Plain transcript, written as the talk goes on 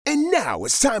And now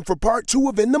it's time for part 2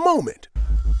 of In the Moment.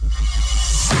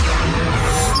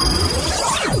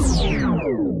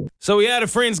 So we had a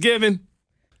Friendsgiving.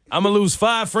 I'm going to lose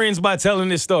 5 friends by telling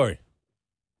this story.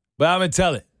 But I'm going to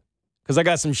tell it because I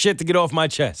got some shit to get off my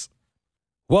chest.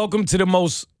 Welcome to the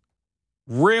most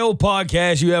real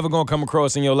podcast you ever going to come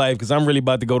across in your life because I'm really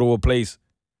about to go to a place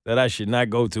that I should not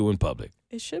go to in public.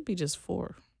 It should be just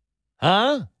 4.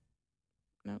 Huh?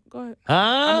 No, go ahead. Huh?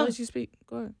 I'm going to let you speak.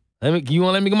 Go ahead. You want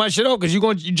to let me get my shit off? Because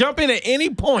you jump in at any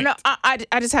point. No, I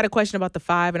just had a question about the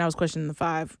 5, and I was questioning the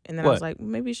 5. And then What? I was like,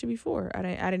 maybe it should be 4. I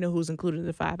didn't know who was included in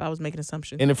the 5. I was making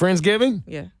assumptions. In the Friendsgiving?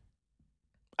 Yeah.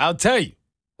 I'll tell you.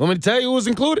 Want me to tell you who was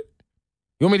included?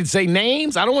 You want me to say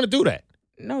names? I don't want to do that.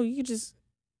 No, you could just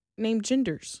name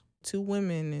genders. 2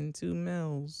 women and 2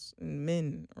 males and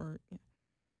men. Or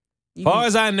As far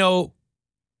as I know,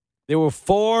 there were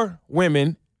 4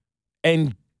 women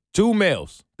and 2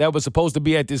 males that were supposed to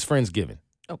be at this Friendsgiving.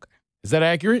 Okay. Is that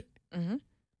accurate? Mm-hmm.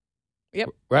 Yep.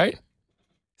 Right?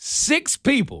 6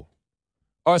 people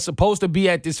are supposed to be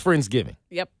at this Friendsgiving.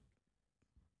 Yep.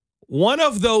 One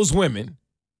of those women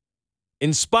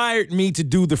inspired me to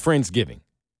do the Friendsgiving.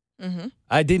 Mm-hmm.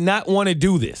 I did not want to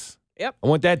do this. Yep. I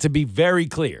want that to be very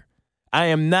clear. I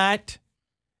am not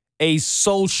a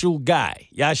social guy.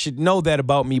 Y'all should know that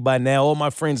about me by now. All my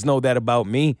friends know that about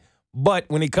me. But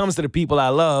when it comes to the people I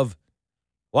love,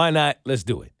 why not? Let's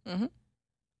do it. Mm-hmm.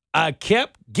 I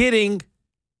kept getting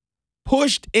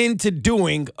pushed into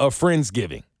doing a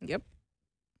Friendsgiving. Yep.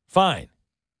 Fine.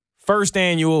 First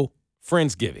annual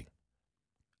Friendsgiving.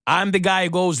 I'm the guy who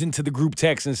goes into the group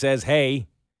text and says, hey,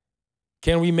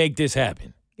 can we make this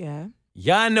happen? Yeah.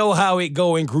 Y'all know how it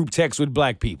go in group text with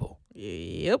black people.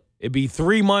 Yep. It'd be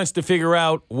 3 months to figure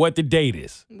out what the date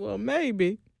is. Well,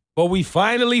 maybe. But we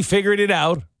finally figured it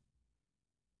out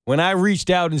when I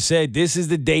reached out and said, this is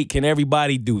the date. Can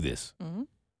everybody do this? Mm-hmm.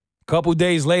 A couple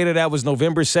days later, that was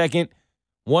November 2nd.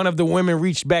 One of the women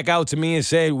reached back out to me and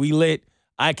said, we lit.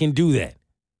 I can do that.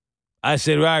 I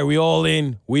said, all right, we all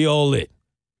in. We all lit.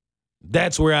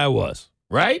 That's where I was.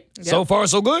 Right? Yep. So far,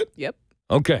 so good? Yep.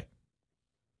 Okay.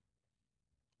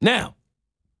 Now,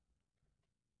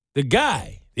 the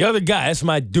other guy, that's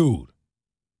my dude.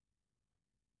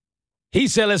 He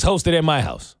said, let's host it at my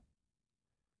house.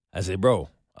 I said, bro,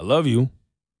 I love you,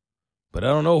 but I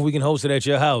don't know if we can host it at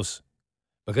your house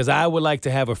because I would like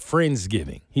to have a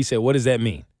Friendsgiving. He said, what does that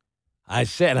mean? I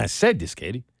said this,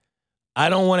 Katie. I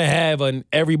don't want to have an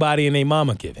everybody and their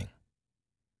mama giving.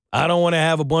 I don't want to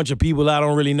have a bunch of people I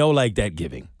don't really know like that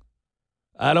giving.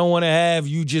 I don't want to have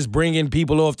you just bringing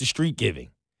people off the street giving.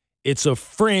 It's a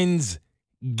Friendsgiving,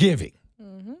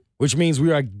 Mm-hmm. which means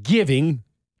we are giving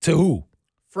to who?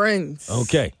 Friends.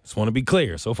 Okay, just want to be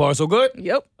clear. So far, so good?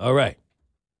 Yep. All right.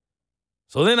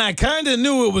 So then I kind of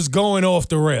knew it was going off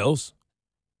the rails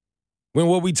when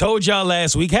what we told y'all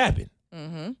last week happened.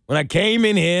 Mm-hmm. When I came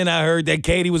in here and I heard that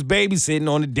Katie was babysitting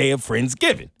on the day of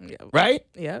Friendsgiving. Yep. Right?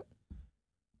 Yep.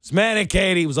 It's mad at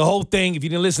Katie. It was a whole thing. If you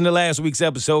didn't listen to last week's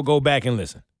episode, go back and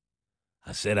listen.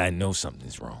 I said I know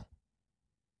something's wrong.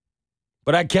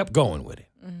 But I kept going with it.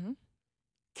 Mm-hmm.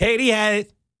 Katie had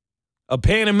a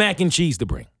pan of mac and cheese to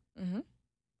bring. Mm-hmm.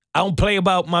 I don't play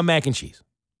about my mac and cheese.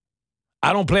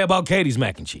 I don't play about Katie's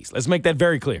mac and cheese. Let's make that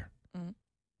very clear. Mm-hmm.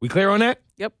 We clear on that?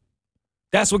 Yep.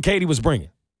 That's what Katie was bringing.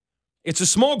 It's a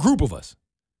small group of us.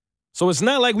 So it's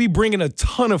not like we bringing a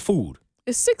ton of food.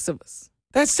 It's 6 of us.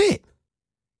 That's it.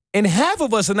 And half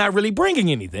of us are not really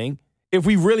bringing anything if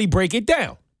we really break it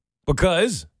down.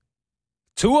 Because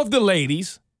 2 of the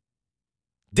ladies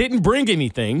didn't bring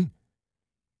anything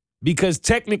because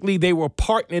technically they were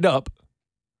partnered up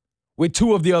with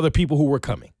 2 of the other people who were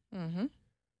coming. Mm-hmm.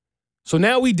 So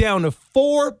now we down to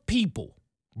 4 people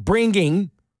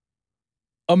bringing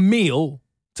a meal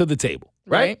to the table,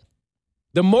 right?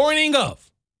 The morning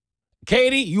of,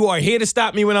 Katie, you are here to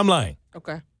stop me when I'm lying.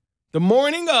 Okay. The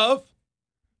morning of,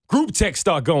 group text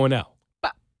start going out.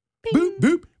 Boop,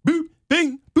 boop, boop,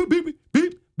 bing, boop, boop, boop,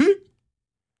 boop, boop.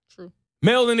 True.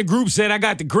 Mel in the group said, I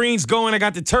got the greens going. I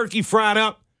got the turkey fried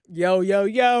up. Yo, yo,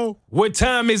 yo. What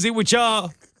time is it with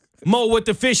y'all? Mo, what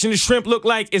the fish and the shrimp look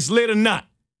like? It's lit or not?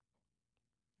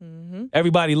 Mm-hmm.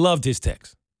 Everybody loved his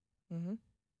text. Mm-hmm.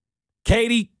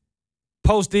 Katie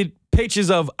posted pictures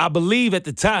of, I believe at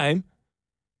the time,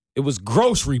 it was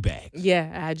grocery bags.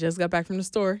 Yeah, I just got back from the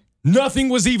store. Nothing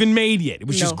was even made yet. It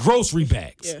was just grocery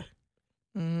bags. Yeah.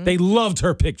 Mm-hmm. They loved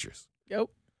her pictures. Yep.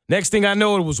 Next thing I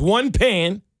know, it was 1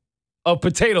 pan of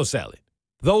potato salad.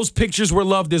 Those pictures were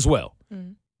loved as well.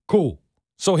 Mm-hmm. Cool.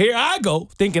 So here I go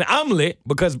thinking I'm lit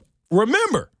because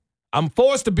remember, I'm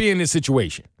forced to be in this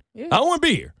situation. Yeah. I don't want to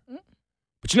be here. Mm-hmm.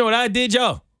 But you know what I did,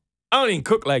 y'all? I don't even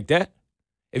cook like that.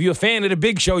 If you're a fan of the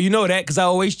Big Show, you know that because I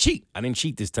always cheat. I didn't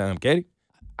cheat this time, Katie.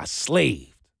 I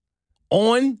slaved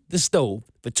on the stove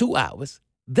for 2 hours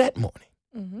that morning.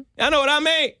 Mm-hmm. I know what I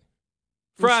made.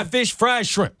 Fried fish, fried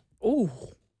shrimp. Ooh.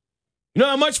 You know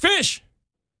how much fish?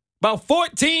 About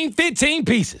 14, 15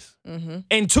 pieces. Mm-hmm.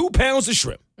 And 2 pounds of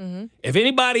shrimp. Mm-hmm. If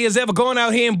anybody has ever gone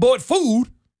out here and bought food,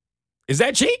 is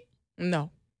that cheap?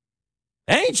 No.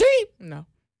 Ain't cheap. No.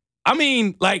 I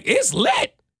mean, like, it's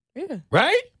lit. Yeah.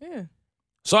 Right? Yeah.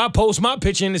 So I post my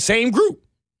picture in the same group.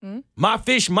 Mm-hmm. My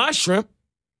fish, my shrimp.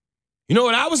 You know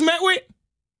what I was met with?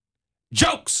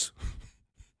 Jokes.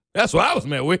 That's what I was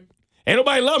met with. Ain't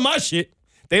nobody love my shit.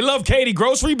 They love Katie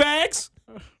grocery bags.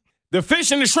 The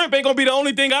fish and the shrimp ain't gonna be the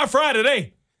only thing I fry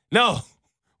today. No,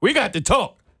 we got to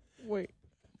talk. Wait.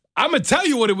 I'm gonna tell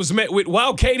you what it was met with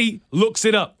while Katie looks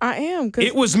it up. I am.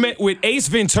 It was met with Ace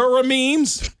Ventura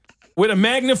memes with a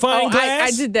magnifying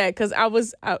glass. I did that because I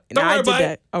was. Don't worry about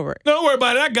it. All right. Don't worry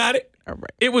about it. I got it. All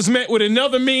right. It was met with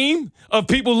another meme of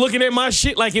people looking at my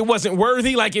shit like it wasn't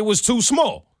worthy, like it was too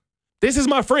small. This is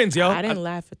my friends, y'all. I didn't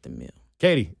laugh at the meal.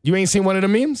 Katie, you ain't seen one of the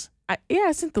memes?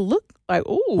 I sent the look. Like,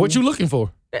 ooh. What you looking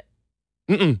for?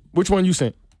 Which one you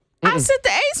sent? I sent the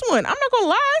Ace one. I'm not gonna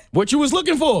lie. What you was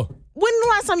looking for? When the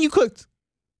last time you cooked?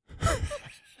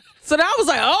 So that was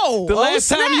like, the last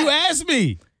time you asked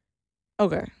me.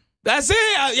 Okay. That's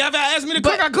it. Y'all asked me to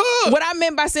cook, I could. What I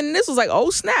meant by sending this was like,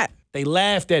 oh, snap. They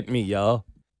laughed at me, y'all.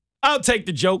 I'll take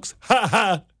the jokes. Ha,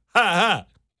 ha, ha, ha.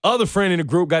 Other friend in the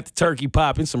group got the turkey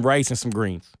popping, some rice and some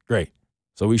greens. Great.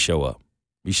 So we show up.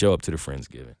 We show up to the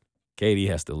Friendsgiving. Katie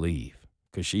has to leave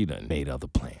because she done made other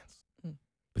plans.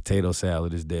 Potato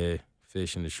salad is dead.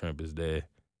 Fish and the shrimp is dead.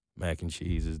 Mac and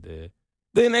cheese is dead.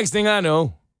 Then next thing I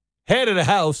know, head of the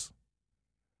house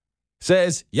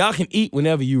says, y'all can eat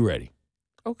whenever you ready.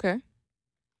 Okay.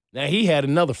 Now, he had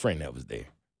another friend that was there.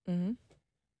 Mm-hmm.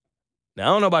 Now,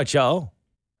 I don't know about y'all,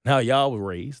 how y'all were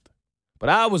raised, but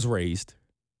I was raised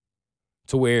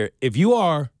to where if you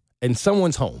are in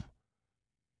someone's home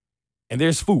and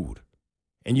there's food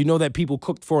and you know that people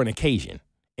cooked for an occasion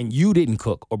and you didn't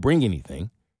cook or bring anything,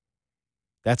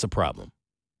 that's a problem.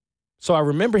 So I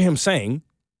remember him saying,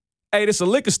 hey, there's a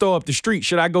liquor store up the street.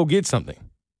 Should I go get something?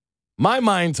 My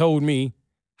mind told me,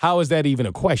 how is that even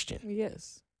a question?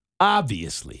 Yes.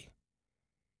 Obviously.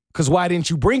 Because why didn't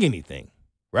you bring anything?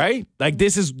 Right? Like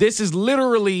this is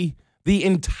literally the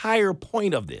entire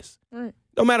point of this. Right.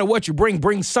 No matter what you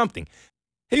bring something.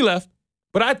 He left,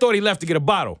 but I thought he left to get a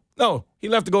bottle. No, he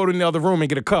left to go to the other room and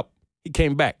get a cup. He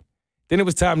came back. Then it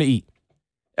was time to eat.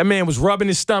 That man was rubbing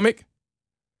his stomach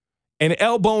and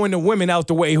elbowing the women out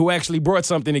the way who actually brought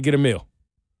something to get a meal.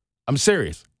 I'm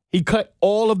serious. He cut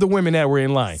all of the women that were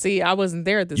in line. See, I wasn't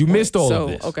there at this point. You missed all of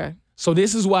this. Okay. So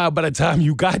this is why by the time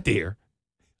you got there,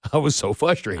 I was so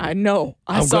frustrated. I know.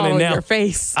 I saw it on your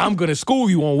face. I'm going to school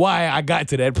you on why I got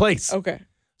to that place. Okay.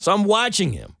 So I'm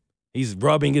watching him. He's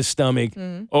rubbing his stomach.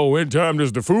 Mm-hmm. Oh, when time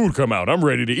does the food come out? I'm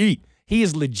ready to eat. He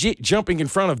is legit jumping in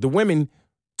front of the women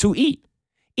to eat.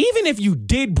 Even if you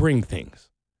did bring things,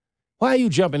 why are you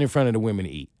jumping in front of the women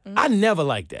to eat? Mm-hmm. I never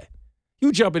like that.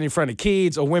 You jumping in front of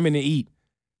kids or women to eat.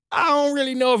 I don't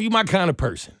really know if you my kind of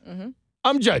person. Mm-hmm.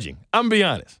 I'm judging. I'm be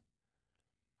honest.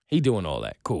 He doing all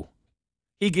that. Cool.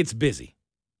 He gets busy.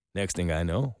 Next thing I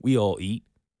know, we all eat.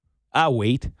 I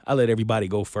wait. I let everybody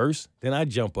go first. Then I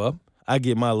jump up. I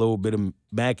get my little bit of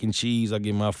mac and cheese. I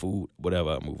get my food.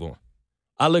 Whatever. I move on.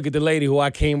 I look at the lady who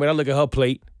I came with. I look at her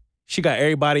plate. She got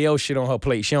everybody else shit on her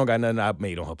plate. She don't got nothing I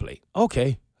made on her plate.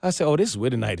 Okay. I said, oh, this is where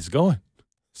the night is going.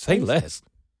 Say less.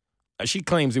 She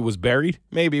claims it was buried.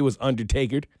 Maybe it was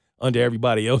undertakered under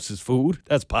everybody else's food.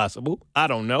 That's possible. I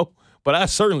don't know. But I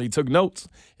certainly took notes.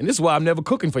 And this is why I'm never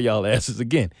cooking for y'all asses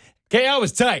again. Okay, I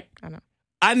was tight. I know.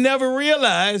 I never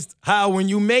realized how when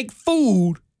you make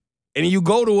food and you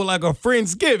go to like a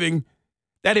Friendsgiving,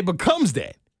 that it becomes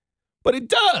that. But it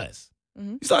does.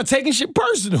 Mm-hmm. You start taking shit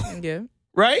personal. Yeah.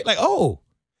 Right? Like, oh,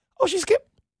 she skipped.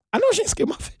 I know she ain't skipped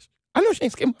my fish. I know she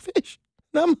ain't skipped my fish.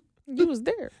 You was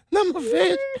there. Not my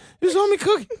fish. You saw me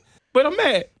cooking. But I'm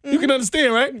mad. Mm-hmm. You can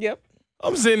understand, right? Yep.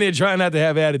 I'm sitting there trying not to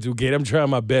have attitude, Katie. I'm trying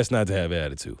my best not to have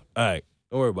attitude. All right.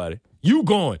 Don't worry about it. You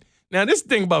going. Now, this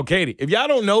thing about Katie. If y'all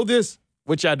don't know this,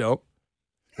 which I don't,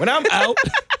 when I'm out,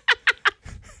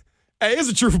 hey, it's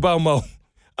the truth about Mo.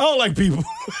 I don't like people.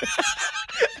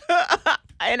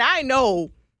 And I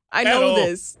know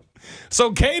this.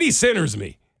 So Katie centers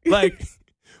me. Like,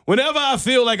 whenever I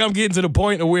feel like I'm getting to the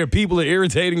point of where people are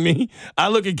irritating me, I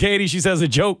look at Katie, she says a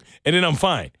joke, and then I'm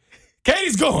fine.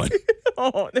 Katie's gone.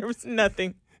 Oh, there was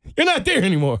nothing. You're not there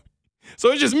anymore.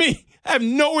 So it's just me. I have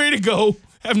nowhere to go.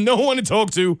 I have no one to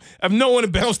talk to. I have no one to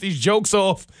bounce these jokes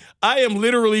off. I am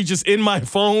literally just in my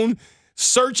phone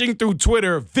searching through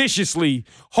Twitter viciously,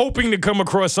 hoping to come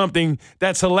across something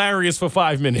that's hilarious for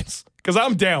 5 minutes. Because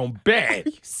I'm down bad. Are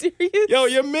you serious? Yo,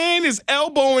 your man is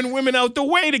elbowing women out the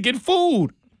way to get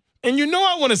food. And you know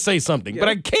I want to say something, but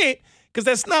I can't because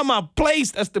that's not my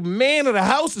place. That's the man of the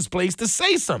house's place to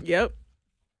say something. Yep.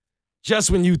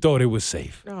 Just when you thought it was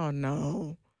safe. Oh,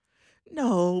 no.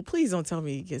 No, please don't tell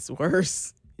me it gets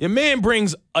worse. Your man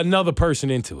brings another person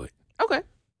into it. Okay.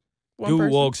 One Dude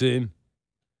person. walks in.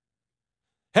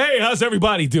 Hey, how's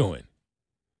everybody doing?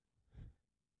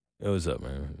 Hey, what's up,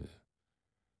 man?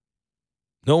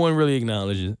 No one really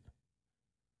acknowledges it.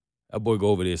 That boy go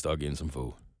over there and start getting some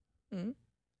food. Mm-hmm.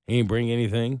 He ain't bring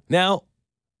anything. Now,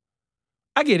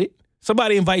 I get it.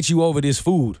 Somebody invites you over this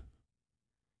food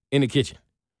in the kitchen.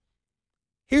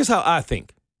 Here's how I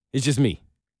think. It's just me.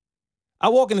 I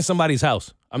walk into somebody's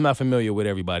house. I'm not familiar with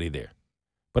everybody there,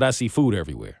 but I see food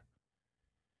everywhere.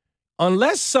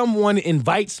 Unless someone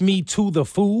invites me to the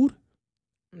food,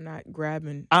 I'm not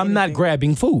grabbing I'm not anything.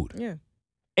 grabbing food. Yeah.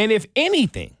 And if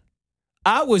anything,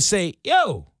 I would say,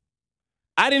 yo,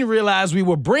 I didn't realize we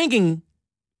were bringing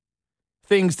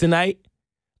things tonight.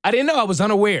 I didn't know. I was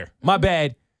unaware. My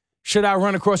bad. Should I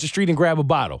run across the street and grab a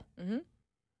bottle? Mm-hmm.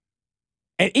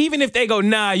 And even if they go,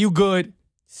 nah, you good,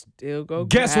 Still go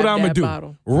guess grab what I'm going that to do?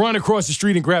 bottle. Run across the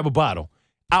street and grab a bottle.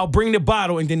 I'll bring the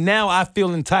bottle, and then now I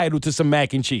feel entitled to some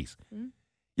mac and cheese. Mm-hmm.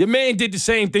 Your man did the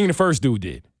same thing the first dude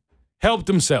did. Helped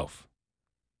himself.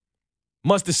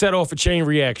 Must have set off a chain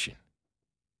reaction.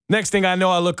 Next thing I know,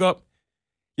 I look up.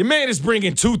 Your man is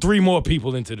bringing 2-3 more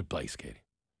people into the place, Katie.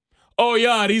 Oh,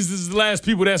 yeah, these is the last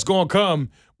people that's going to come.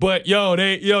 But,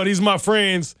 these my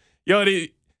friends. Bro,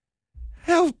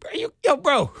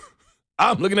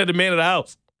 I'm looking at the man of the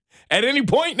house. At any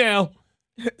point now.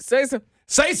 Say something.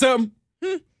 Say something.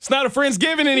 It's not a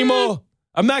Friendsgiving anymore.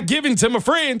 I'm not giving to my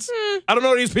friends. I don't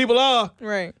know who these people are.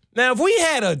 Right. Now, if we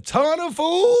had a ton of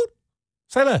food,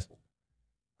 say less.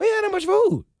 We had that much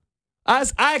food.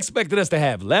 I expected us to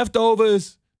have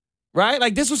leftovers, right?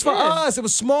 Like, this was for us. It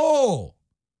was small.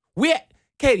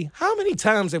 Katie, how many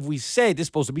times have we said this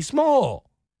supposed to be small?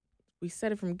 We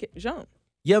said it from jump.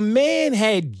 Your man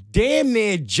had damn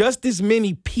near just as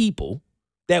many people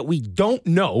that we don't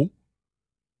know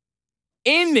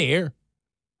in there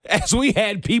as we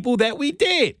had people that we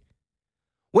did.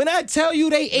 When I tell you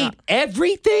they ate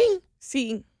everything.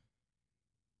 See,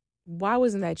 why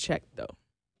wasn't that checked, though?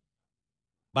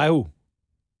 By who?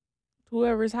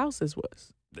 Whoever's house this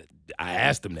was. I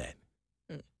asked him that.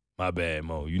 My bad,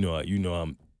 Mo. You know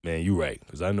I'm, man, you right.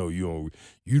 Because I know you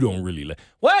don't really like.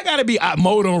 Well, I got to be,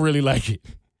 Mo don't really like it.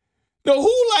 No,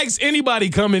 who likes anybody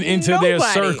coming into their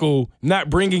circle, not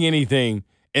bringing anything,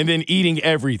 and then eating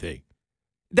everything?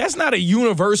 That's not a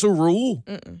universal rule.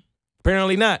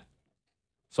 Apparently not.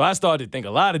 So I started to think a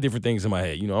lot of different things in my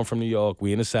head. You know, I'm from New York.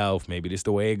 We in the South. Maybe this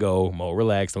the way it go. Mo,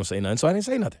 relax. Don't say nothing. So I didn't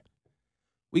say nothing.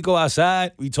 We go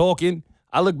outside. We talking.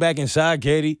 I look back inside,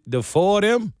 Katie. The four of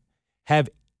them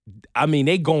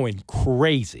they going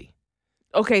crazy.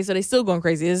 Okay, so they still going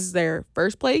crazy. This is their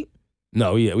first plate?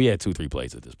 No, yeah, we had 2-3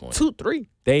 plates at this point. 2-3.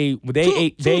 They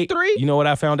ate. 2-3. You know what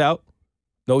I found out?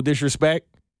 No disrespect.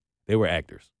 They were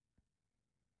actors.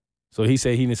 So he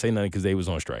said he didn't say nothing because they was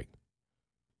on strike.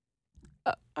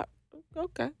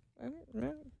 Okay.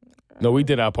 No, we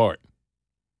did our part.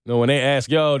 No, when they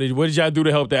ask, yo, what did y'all do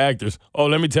to help the actors? Oh,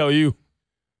 let me tell you.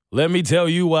 Let me tell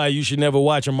you why you should never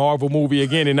watch a Marvel movie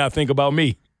again and not think about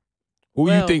me. Who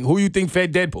you think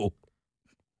fed Deadpool?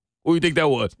 Who you think that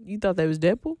was? You thought that was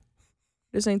Deadpool?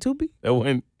 This ain't Tubi?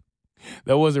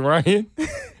 That wasn't Ryan?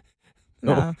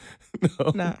 Nah.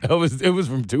 Nah. It was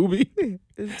from Tubi?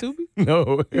 Is it Tubi?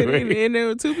 No. In there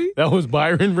with Tubi? That was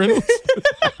Byron Reynolds?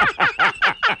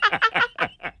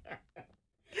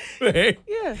 Hey,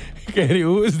 Yeah. Katie,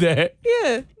 who was that?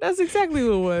 Yeah, that's exactly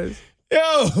what it was.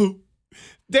 Yo,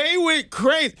 they went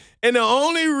crazy. And the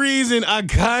only reason I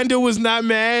kind of was not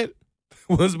mad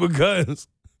was because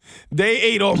they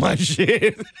ate all my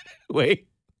shit. Wait.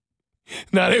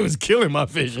 Nah, they was killing my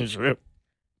fish and shrimp.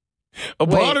 A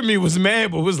part of me was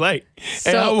mad, but was like,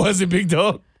 and I wasn't big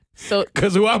dog. So,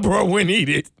 because who I brought wouldn't eat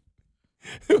it.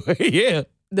 Yeah.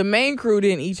 The main crew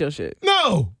didn't eat your shit.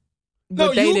 No.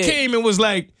 No, you came and was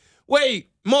like, wait,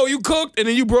 Mo, you cooked and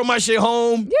then you brought my shit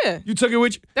home. Yeah. You took it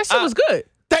with you. That shit was good.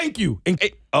 Thank you. And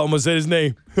I almost said his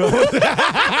name.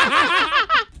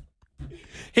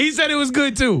 He said it was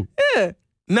good too. Yeah.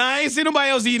 Nah, I ain't seen nobody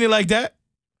else eating it like that.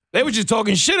 They were just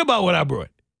talking shit about what I brought.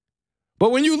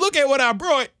 But when you look at what I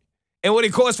brought and what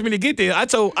it cost for me to get there, I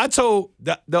told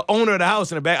the owner of the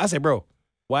house in the back, I said, bro,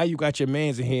 why you got your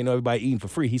mans in here and everybody eating for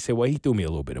free? He said, well, he threw me a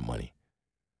little bit of money.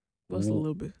 What's a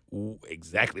little bit?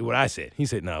 Exactly what I said. He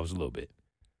said, no, it was a little bit.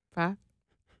 5?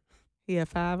 He had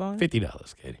 5 on it?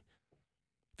 $50, Katie.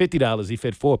 $50. He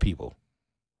fed 4 people.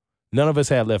 None of us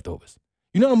had leftovers.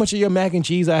 You know how much of your mac and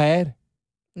cheese I had?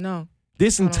 No.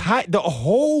 The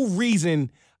whole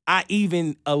reason I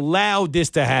even allowed this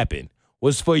to happen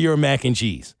was for your mac and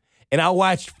cheese. And I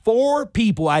watched 4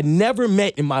 people I never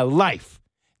met in my life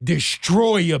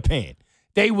destroy your pan.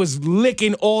 They was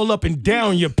licking all up and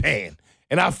down your pan.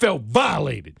 And I felt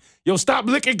violated. Yo, stop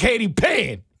licking Katie's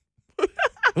pan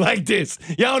like this.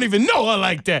 Y'all don't even know her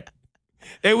like that.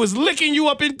 They was licking you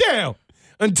up and down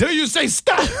until you say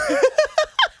stop.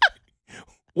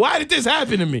 Why did this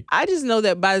happen to me? I just know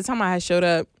that by the time I had showed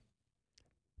up,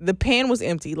 the pan was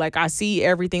empty. Like, I see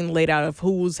everything laid out of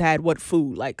who's had what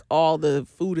food. Like, all the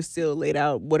food is still laid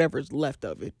out, whatever's left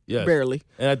of it. Yes. Barely.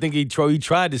 And I think he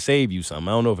tried to save you something.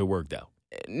 I don't know if it worked out.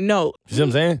 No. You see what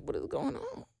I'm saying? What is going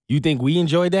on? You think we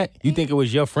enjoyed that? You think it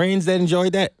was your friends that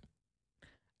enjoyed that?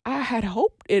 I had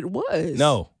hoped it was.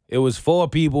 No. It was 4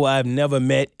 people I've never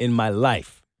met in my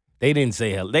life. They didn't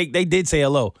say hello. They did say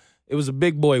hello. It was a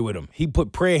big boy with him. He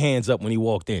put prayer hands up when he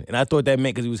walked in. And I thought that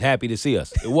meant because he was happy to see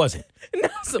us. It wasn't.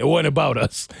 It wasn't about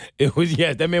us. It was,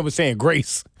 that man was saying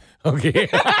grace. Okay.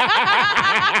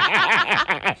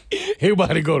 He about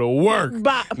to go to work.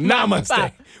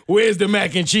 Namaste. Where's the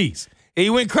mac and cheese? He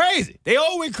went crazy. They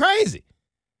all went crazy.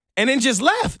 And then just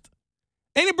left.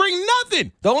 They didn't bring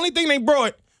nothing. The only thing they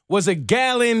brought was a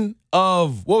gallon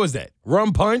of, what was that?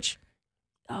 Rum punch.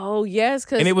 Oh, yes.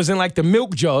 And it was in like the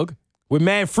milk jug with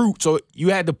mad fruit. So you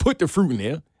had to put the fruit in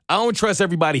there. I don't trust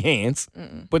everybody's hands.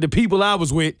 But the people I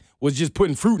was with was just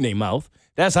putting fruit in their mouth.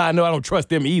 That's how I know I don't trust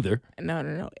them either.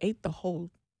 No. Ate the whole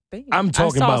thing. I'm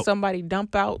talking about. I about saw somebody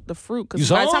dump out the fruit. Because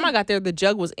by the time I got there, the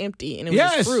jug was empty and it was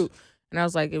just fruit. And I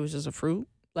was like, it was just a fruit.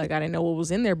 Like, I didn't know what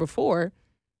was in there before.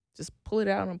 Just pull it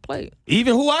out on a plate.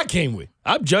 Even who I came with.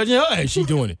 I'm judging her as she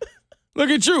doing it. Look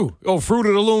at you. Oh, Fruit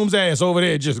of the Loom's ass over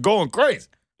there just going crazy.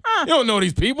 You don't know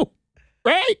these people.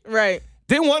 Right? Right.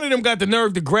 Then one of them got the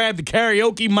nerve to grab the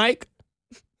karaoke mic.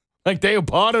 Like they were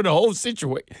part of the whole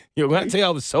situation. Yo, when I tell you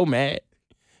I was so mad.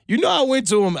 You know, I went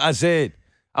to him. I said,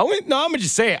 I'm going to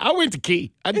just say it. I went to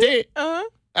Key. I did. I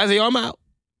said, I'm out.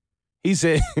 He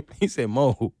said,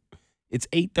 Mo, it's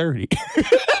 8:30.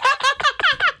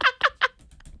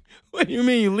 What do you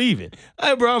mean you leaving?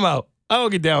 Hey, bro, I'm out. I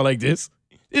don't get down like this.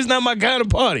 It's not my kind of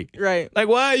party. Right. Like,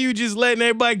 why are you just letting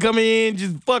everybody come in,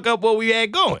 just fuck up what we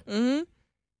had going? Mm-hmm.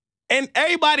 And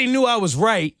everybody knew I was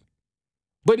right,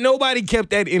 but nobody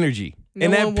kept that energy.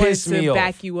 And that pissed me off.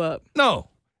 Back you up. No,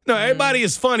 everybody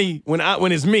is funny when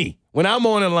it's me. When I'm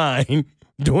on the line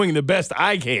doing the best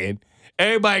I can,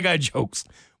 everybody got jokes.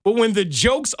 But when the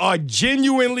jokes are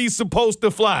genuinely supposed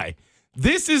to fly,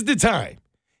 this is the time.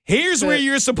 Here's where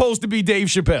you're supposed to be Dave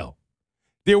Chappelle.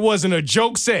 There wasn't a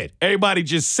joke said. Everybody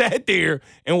just sat there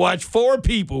and watched 4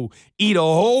 people eat a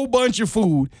whole bunch of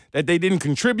food that they didn't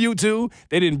contribute to.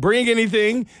 They didn't bring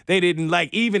anything. They didn't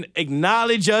even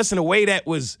acknowledge us in a way that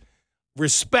was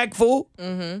respectful.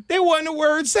 Mm-hmm. There wasn't a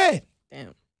word said.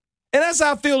 Damn. And that's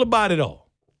how I feel about it all.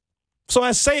 So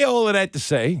I say all of that to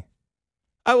say,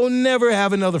 I will never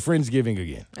have another Friendsgiving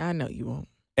again. I know you won't.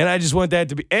 And I just want that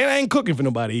to be, and I ain't cooking for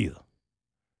nobody either.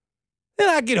 Then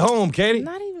I get home, Katie.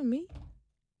 Not even me.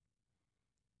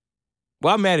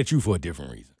 Well, I'm mad at you for a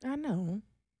different reason. I know.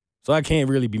 So I can't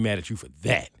really be mad at you for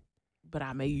that. But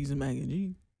I make you some mac and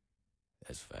cheese.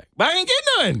 That's a fact. But I ain't get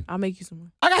none. I'll make you some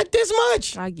more. I got this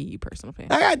much. I'll give you personal pan.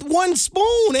 I got 1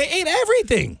 spoon. They ate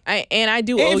everything. I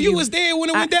do owe you. If you was there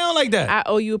when it went down like that. I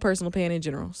owe you a personal pan in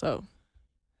general, so.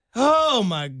 Oh,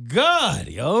 my God,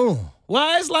 yo.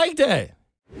 Why it's like that?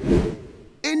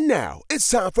 And now, it's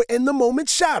time for In the Moment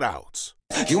shout-outs.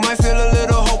 You might feel a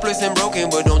little hopeless and broken,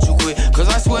 but don't you quit. Cause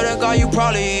I swear to God, you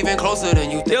probably even closer than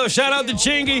you think. Yo, shout out to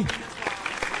Chingy.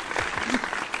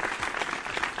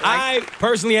 I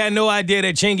personally had no idea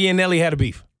that Chingy and Nelly had a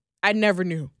beef. I never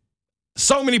knew.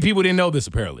 So many people didn't know this,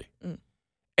 apparently.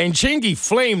 And Chingy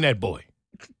flamed that boy.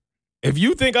 If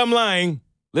you think I'm lying,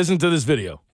 listen to this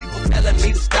video. Telling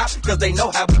me to stop, cause they know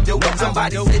how we do it.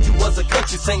 Somebody said you was a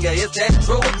country singer, is that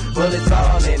true? Well, it's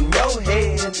all in your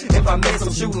head. If I miss,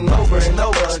 I'm shooting over and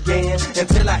over again.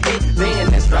 Until I hit,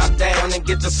 then let's drop down and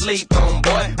get to sleep on, boy.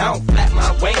 I don't flap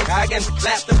my wings, I can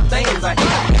clap the things I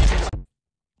hit.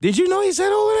 Did you know he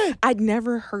said all of that? I'd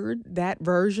never heard that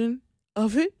version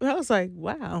of it. I was like,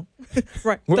 wow.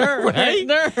 Right. Right?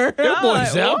 That boy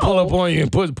said, I'll pull up on you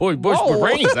and push the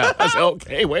brains out. I said,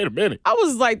 okay, wait a minute. I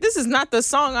was like, this is not the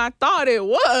song I thought it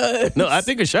was. No, I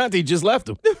think Ashanti just left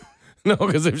him. No,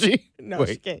 because if she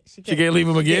She can't. she can't leave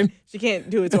him again. She can't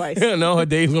do it twace. No, her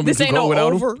day's gonna be This too ain't cold no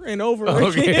without over him. and over.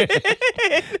 Okay. again.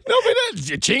 No, but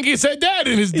Chingy said that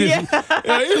in his Disney.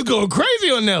 Yeah, he was going crazy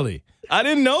on Nelly. I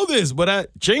didn't know this, but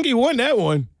Chingy won that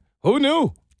one. Who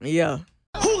knew? Yeah.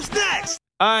 Who's next?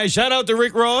 All right, shout out to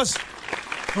Rick Ross.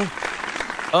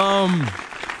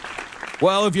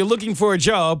 Well, if you're looking for a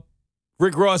job,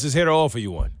 Rick Ross is here to offer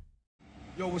you one.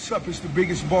 Yo, what's up? It's the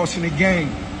biggest boss in the game.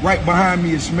 Right behind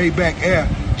me is Maybach Air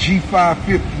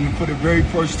G550, and for the very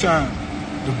first time,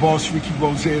 the boss Ricky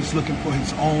Rose is looking for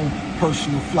his own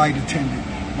personal flight attendant,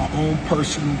 my own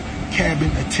personal cabin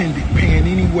attendant, paying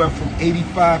anywhere from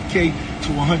 $85K to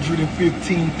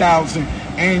 $115,000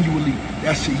 annually.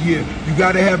 That's a year. You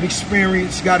gotta have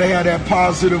experience, gotta have that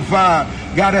positive vibe,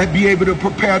 gotta be able to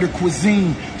prepare the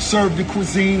cuisine, serve the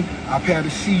cuisine. I've had a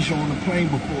seizure on a plane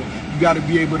before. You gotta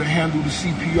be able to handle the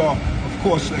CPR. Of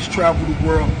course, let's travel the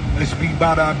world. Let's be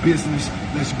about our business.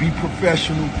 Let's be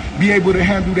professional. Be able to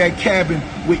handle that cabin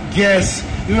with guests,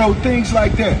 things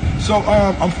like that. So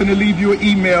I'm finna leave you an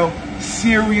email.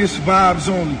 Serious vibes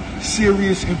only.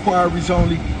 Serious inquiries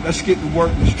only. Let's get to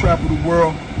work. Let's travel the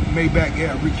world. Maybach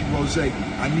Air, Ricky Rose. I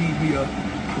need me a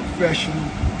professional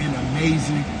and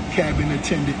amazing cabin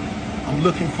attendant. I'm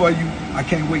looking for you. I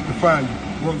can't wait to find you.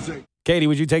 Rose. Katie,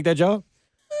 would you take that job?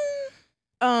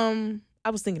 I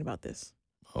was thinking about this.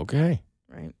 Okay.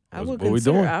 Right. What we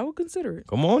doing? I would consider it.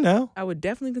 Come on now. I would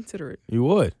definitely consider it. You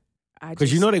would.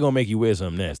 Because you know they're going to make you wear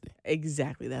something nasty.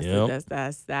 Exactly. That's You know?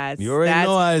 that's You already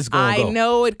know how it's going to go. I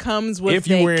know it comes with if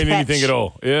you're a wearing catch. anything at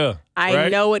all. Yeah. I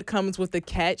know it comes with a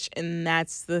catch, and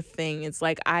that's the thing. It's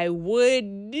like I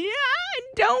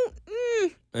don't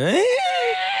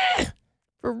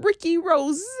for Ricky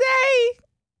Rose.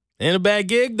 Ain't a bad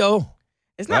gig though.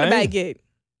 It's not a bad gig.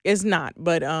 It's not,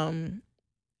 but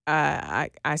I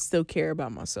still care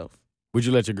about myself. Would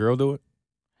you let your girl do it?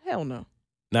 Hell no.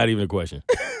 Not even a question.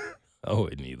 I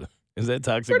wouldn't either. Is that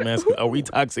toxic masculinity? Are we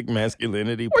toxic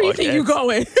masculinity? Where do you think you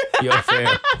going? Yo,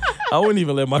 fam. I wouldn't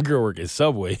even let my girl work at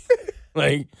Subway.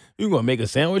 Like, you gonna make a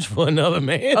sandwich for another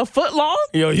man? A foot long?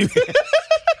 Yo, you.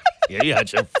 Yeah, you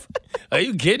got your. Are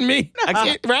you kidding me? I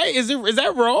can't. Right? Is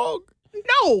that wrong?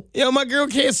 No. Yo, my girl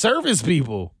can't service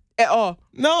people at all.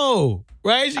 No.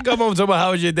 Right? She come home and talk about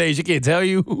how was your day. She can't tell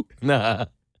you. Nah,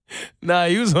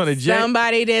 you was on a jet.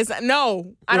 Somebody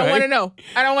no. I don't want to know.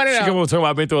 I don't want to know. She come home and talk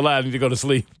about I've been through a lot. I need to go to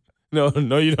sleep. No,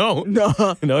 you don't.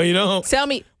 No, you don't. Tell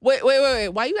me, wait.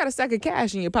 Why you got a stack of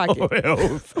cash in your pocket?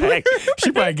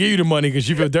 She probably give you the money because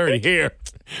she feel dirty. Here,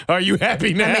 are you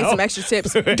happy now? I made some extra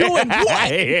tips. Doing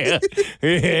what? Yeah,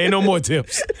 ain't no more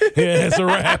tips. Yeah, that's a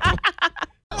wrap.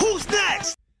 Who's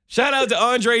next? Shout out to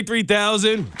Andre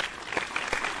 3000,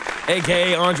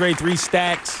 a.k.a. Andre 3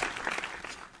 Stacks.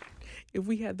 If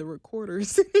we had the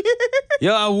recorders.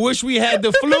 Yo, I wish we had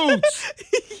the flutes.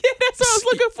 Yeah, that's what I was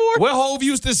looking for. What Hov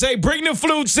used to say, bring the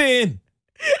flutes in.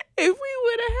 If we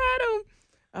would have had them.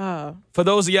 For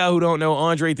those of y'all who don't know,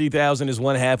 Andre 3000 is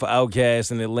one half of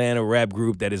Outkast, an Atlanta rap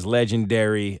group that is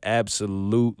legendary.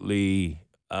 Absolutely.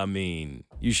 I mean,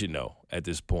 you should know at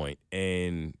this point.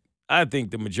 And I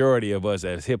think the majority of us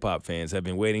as hip-hop fans have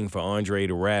been waiting for Andre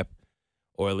to rap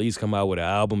or at least come out with an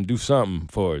album, do something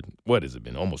for, what has it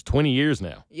been, almost 20 years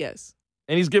now. Yes.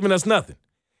 And he's given us nothing.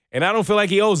 And I don't feel like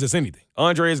he owes us anything.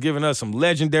 Andre has given us some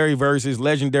legendary verses,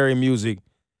 legendary music.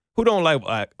 Who don't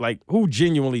who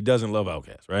genuinely doesn't love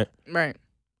Outkast, right? Right.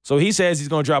 So he says he's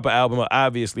going to drop an album.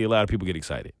 Obviously, a lot of people get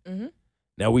excited. Mm-hmm.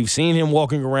 Now, we've seen him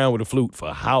walking around with a flute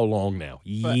for how long now?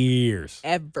 Years.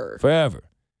 Forever.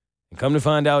 And come to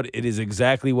find out, it is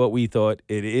exactly what we thought.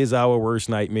 It is our worst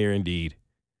nightmare indeed.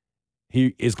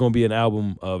 It's going to be an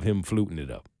album of him fluting it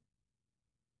up.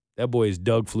 That boy is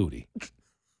Doug Flutie.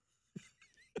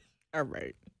 All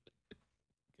right.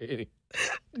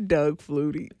 Doug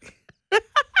Flutie.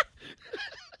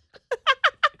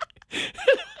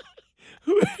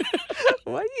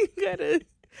 Why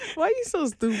you so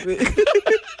stupid?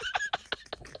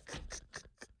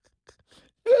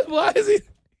 Why is he?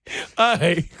 All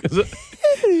right.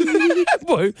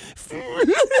 Boy.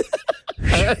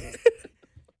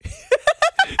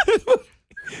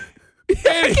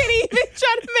 I can't even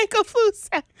try to make a flute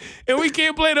sound. And we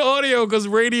can't play the audio because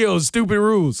radio's stupid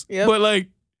rules. Yep. But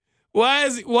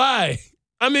why?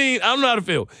 I mean, I don't know how to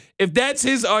feel. If that's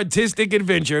his artistic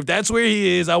adventure, if that's where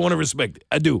he is, I want to respect it.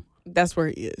 I do. That's where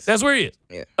he is. That's where he is.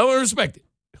 Yeah. I want to respect it.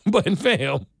 But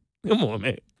fam, come on,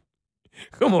 man.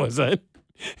 Come on, son.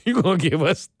 You gonna give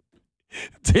us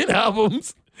 10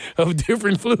 albums of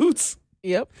different flutes?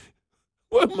 Yep.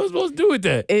 What am I supposed to do with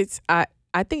that?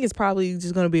 I think it's probably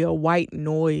just gonna be a white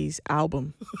noise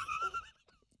album.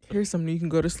 Here's something you can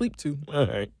go to sleep to. All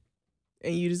right.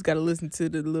 and you just got to listen to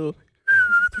the little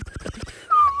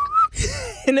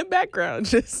in the background.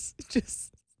 Just.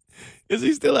 Is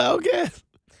he still an outcast?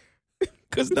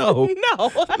 Because no.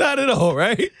 No. Not at all,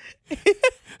 right?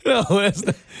 No, I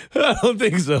don't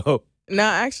think so. No,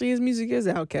 actually, his music is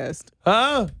Outcast.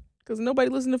 Huh? Because nobody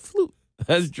listens to flute.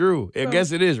 That's true. I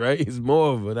guess it is, right? He's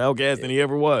more of an outcast than he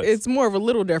ever was. It's more of a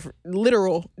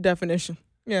literal definition.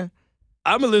 Yeah.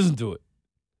 I'm going to listen to it.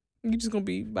 You just going to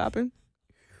be bopping?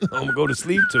 I'm going to go to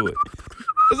sleep to it.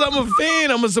 Because I'm a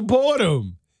fan. I'm going to support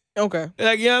him. Okay.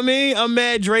 Like, you know what I mean? I'm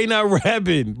mad Dre not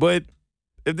rapping. But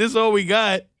if this is all we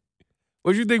got,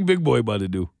 what you think Big Boy about to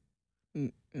do?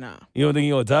 Nah. You don't think he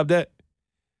going to top that?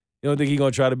 You don't think he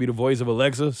going to try to be the voice of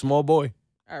Alexa, small boy?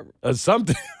 Or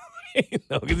something?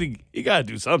 No, because he got to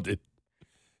do something.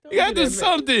 You got to do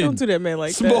something. Don't do that, man,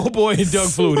 like Small that. boy and Doug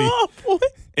Flutie. Small boy.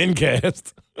 In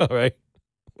cast. All right.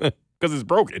 Because it's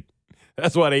broken.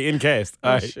 That's why they in cast.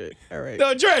 All right. Shit. All right.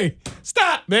 No, Dre,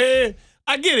 stop, man.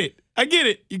 I get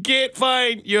it. You can't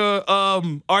find your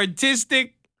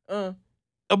artistic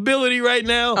ability right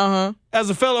now. As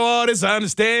a fellow artist, I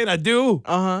understand. I do.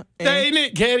 That ain't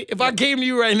it, Caddy. If I came to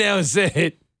you right now and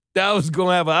said that I was going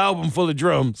to have an album full of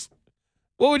drums,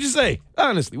 what would you say?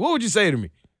 Honestly, what would you say to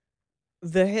me?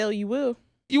 The hell you will.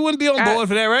 You wouldn't be on board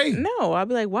for that, right? No, I'd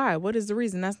be like, why? What is the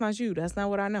reason? That's not you. That's not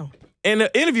what I know. In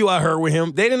the interview I heard with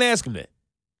him, they didn't ask him that.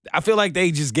 I feel like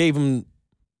they just gave him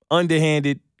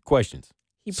underhanded questions.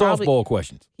 Softball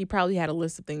questions. He probably had a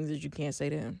list of things that you can't say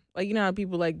to him. Like, you know how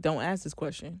people like don't ask this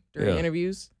question during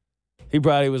interviews? He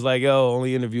probably was like, yo,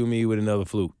 only interview me with another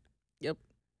flute. Yep.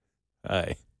 All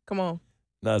right. Come on.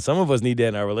 Now, some of us need that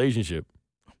in our relationship.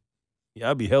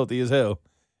 Y'all be healthy as hell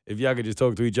if y'all could just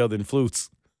talk to each other in flutes,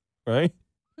 right?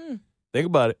 Think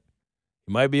about it.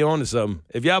 You might be on to something.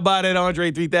 If y'all buy that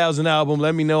Andre 3000 album,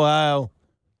 let me know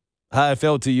how it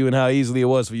felt to you and how easily it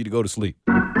was for you to go to sleep.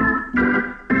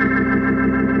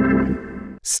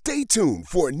 Stay tuned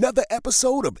for another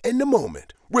episode of In the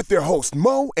Moment with their host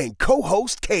Mo and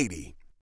co-host Katie.